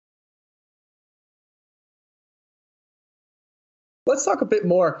Let's talk a bit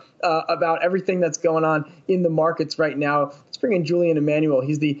more about everything that's going on in the markets right now. Let's bring in Julian Emanuel.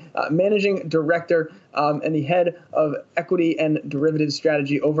 He's the managing director and the head of equity and derivatives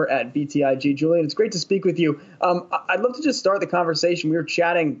strategy over at BTIG. Julian, it's great to speak with you. I'd love to just start the conversation. We were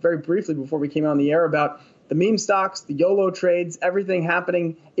chatting very briefly before we came on the air about the meme stocks, the YOLO trades, everything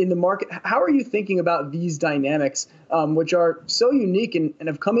happening in the market. How are you thinking about these dynamics, which are so unique and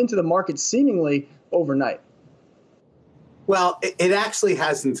have come into the market seemingly overnight? Well, it actually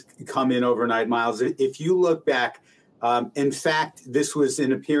hasn't come in overnight, Myles. If you look back, in fact, this was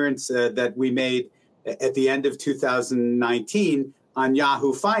an appearance that we made at the end of 2019 on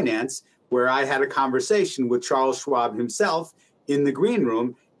Yahoo Finance, where I had a conversation with Charles Schwab himself in the green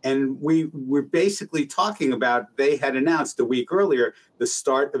room. And we were basically talking about, they had announced a week earlier the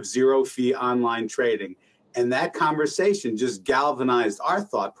start of zero-fee online trading. And that conversation just galvanized our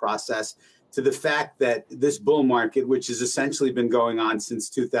thought process to the fact that this bull market, which has essentially been going on since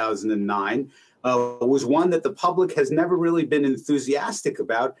 2009, was one that the public has never really been enthusiastic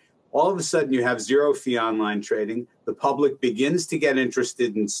about. All of a sudden, you have zero-fee online trading. The public begins to get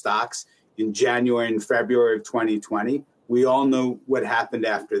interested in stocks in January and February of 2020. We all know what happened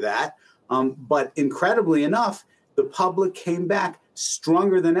after that. But incredibly enough, the public came back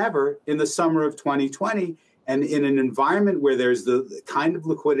stronger than ever in the summer of 2020. And in an environment where there's the kind of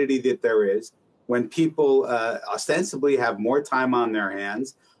liquidity that there is, when people ostensibly have more time on their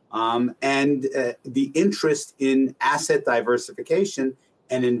hands, and the interest in asset diversification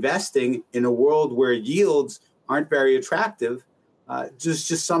and investing in a world where yields aren't very attractive, just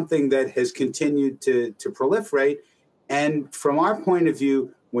something that has continued to proliferate. And from our point of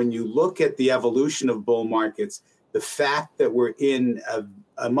view, when you look at the evolution of bull markets, the fact that we're in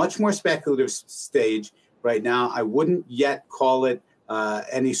a much more speculative stage right now, I wouldn't yet call it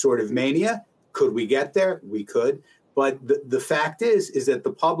any sort of mania. Could we get there? We could. But the fact is that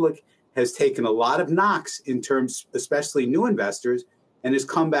the public has taken a lot of knocks in terms, especially new investors, and has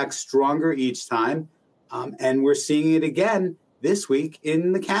come back stronger each time. And we're seeing it again this week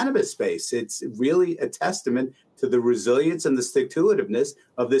in the cannabis space. It's really a testament to the resilience and the stick-to-itiveness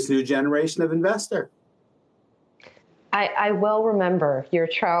of this new generation of investor. I well remember your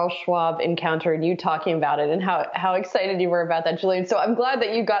Charles Schwab encounter and you talking about it and how excited you were about that, Julian. So I'm glad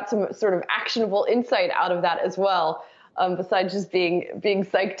that you got some sort of actionable insight out of that as well, besides just being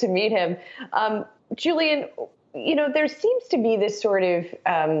psyched to meet him. Julian, you know, there seems to be this sort of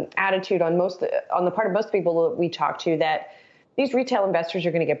attitude on the part of most people that we talk to that these retail investors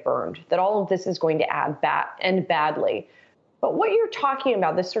are going to get burned, that all of this is going to end badly. But what you're talking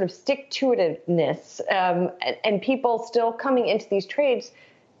about, this sort of stick-to-itiveness and people still coming into these trades,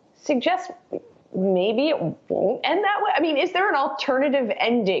 suggests maybe it won't end that way. I mean, is there an alternative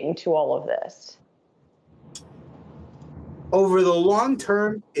ending to all of this? Over the long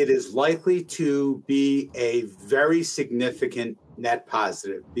term, it is likely to be a very significant net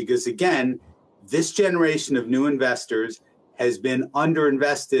positive because, again, this generation of new investors has been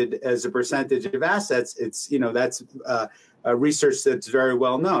underinvested as a percentage of assets. It's, that's research that's very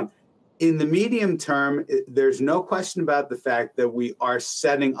well known. In the medium term, there's no question about the fact that we are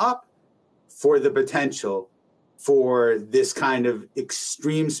setting up for the potential for this kind of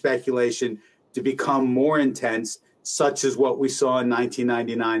extreme speculation to become more intense, such as what we saw in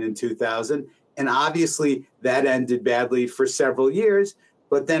 1999 and 2000. And obviously that ended badly for several years.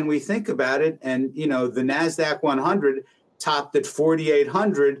 But then we think about it and, the NASDAQ 100 topped at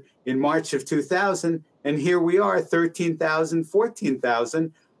 4,800 in March of 2000. And here we are, 13,000,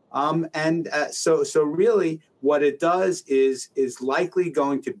 14,000. So really what it does is likely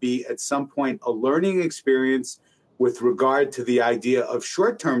going to be at some point a learning experience with regard to the idea of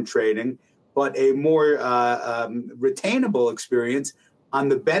short-term trading, but a more retainable experience on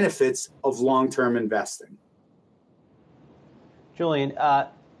the benefits of long-term investing. Julian,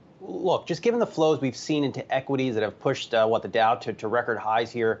 look, just given the flows we've seen into equities that have pushed the Dow to record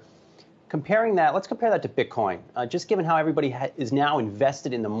highs here, let's compare that to Bitcoin. Just given how everybody is now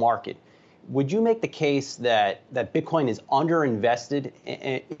invested in the market, would you make the case that Bitcoin is underinvested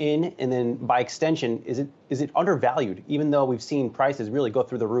in, and then by extension, is it undervalued, even though we've seen prices really go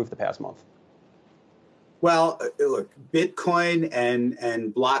through the roof the past month? Well, look, Bitcoin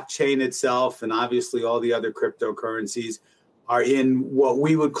and blockchain itself, and obviously all the other cryptocurrencies, are in what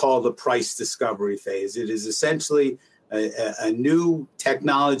we would call the price discovery phase. It is essentially a new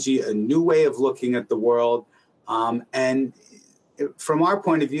technology, a new way of looking at the world. And from our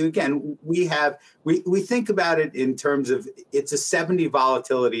point of view, again, we think about it in terms of it's a 70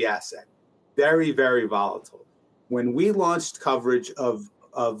 volatility asset, very, very volatile. When we launched coverage of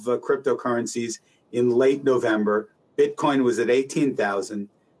cryptocurrencies in late November, Bitcoin was at 18,000.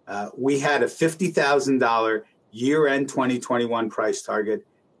 We had a $50,000 year-end 2021 price target.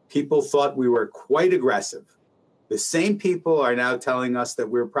 People thought we were quite aggressive. The same people are now telling us that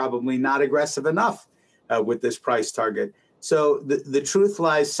we're probably not aggressive enough with this price target. So the truth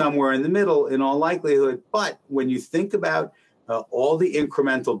lies somewhere in the middle in all likelihood. But when you think about all the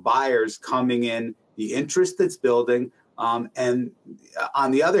incremental buyers coming in, the interest that's building, and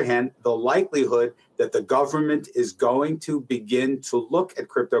on the other hand, the likelihood that the government is going to begin to look at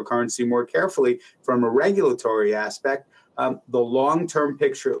cryptocurrency more carefully from a regulatory aspect, the long-term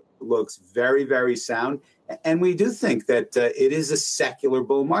picture looks very, very sound. And we do think that it is a secular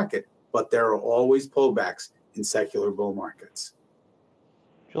bull market, but there are always pullbacks in secular bull markets.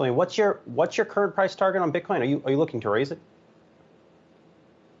 Julian, what's your current price target on Bitcoin? Are you looking to raise it?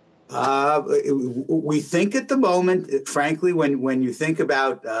 We think at the moment, frankly, when you think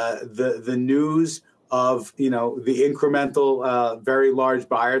about the news of the incremental very large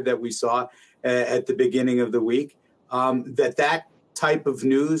buyer that we saw at the beginning of the week, that type of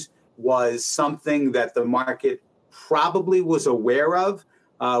news was something that the market probably was aware of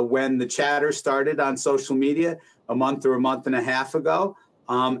when the chatter started on social media a month or a month and a half ago.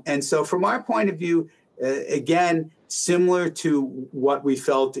 And so from our point of view, again, similar to what we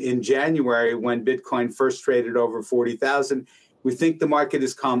felt in January when Bitcoin first traded over 40,000, we think the market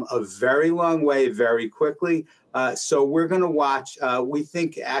has come a very long way very quickly. So we're going to watch. We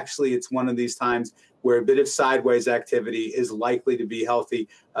think actually it's one of these times where a bit of sideways activity is likely to be healthy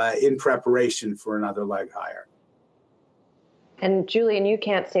in preparation for another leg higher. And Julian, you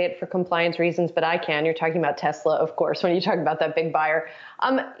can't say it for compliance reasons, but I can. You're talking about Tesla, of course, when you talk about that big buyer.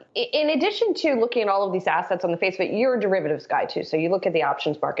 In addition to looking at all of these assets on the face of it, you're a derivatives guy too. So you look at the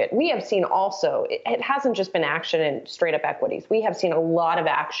options market. We have seen also, it hasn't just been action in straight up equities. We have seen a lot of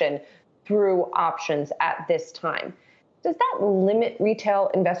action through options at this time. Does that limit retail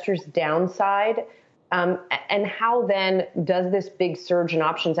investors' downside? And how then does this big surge in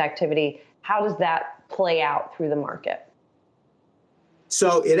options activity, how does that play out through the market?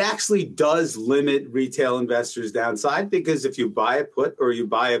 So it actually does limit retail investors' downside, because if you buy a put or you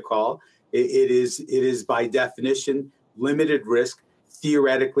buy a call, it is by definition limited risk,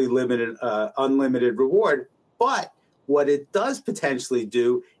 theoretically limited, unlimited reward. But what it does potentially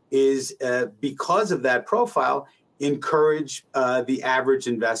do is, because of that profile, encourage the average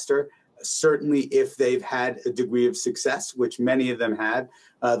investor, certainly if they've had a degree of success, which many of them had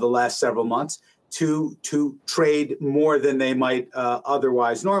the last several months, to trade more than they might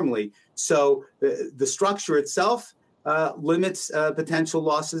otherwise normally. So the structure itself limits potential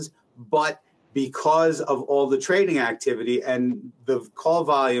losses, but because of all the trading activity and the call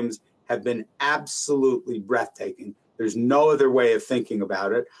volumes have been absolutely breathtaking. There's no other way of thinking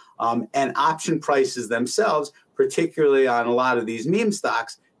about it. And option prices themselves, particularly on a lot of these meme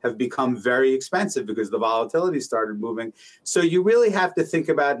stocks, have become very expensive because the volatility started moving. So you really have to think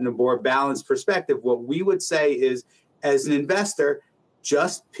about it in a more balanced perspective. What we would say is, as an investor,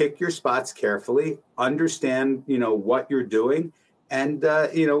 just pick your spots carefully, understand, what you're doing, and,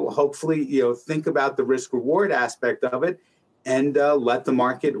 hopefully, think about the risk reward aspect of it, and let the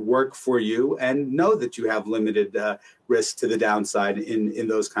market work for you, and know that you have limited risk to the downside in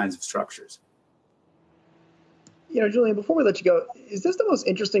those kinds of structures. Julian, before we let you go, is this the most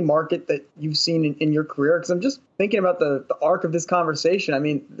interesting market that you've seen in your career? Because I'm just thinking about the arc of this conversation. I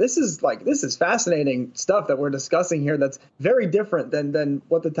mean, this is fascinating stuff that we're discussing here that's very different than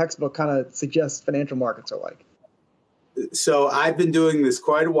what the textbook kind of suggests financial markets are like. So I've been doing this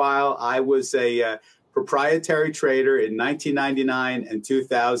quite a while. I was a proprietary trader in 1999 and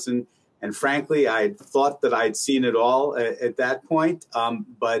 2000. And frankly, I thought that I'd seen it all at that point.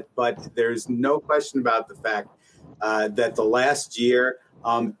 But there's no question about the fact that the last year,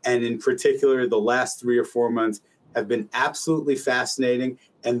 and in particular the last 3 or 4 months, have been absolutely fascinating.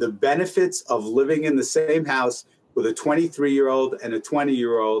 And the benefits of living in the same house with a 23-year-old and a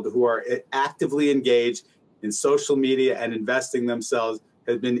 20-year-old who are actively engaged in social media and investing themselves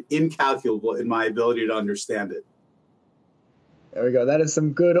has been incalculable in my ability to understand it. There we go. That is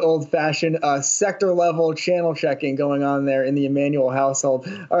some good old-fashioned sector-level channel checking going on there in the Emanuel household.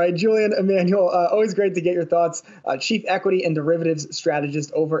 All right, Julian Emanuel, always great to get your thoughts. Chief Equity and Derivatives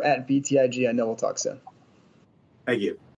Strategist over at BTIG. I know we'll talk soon. Thank you.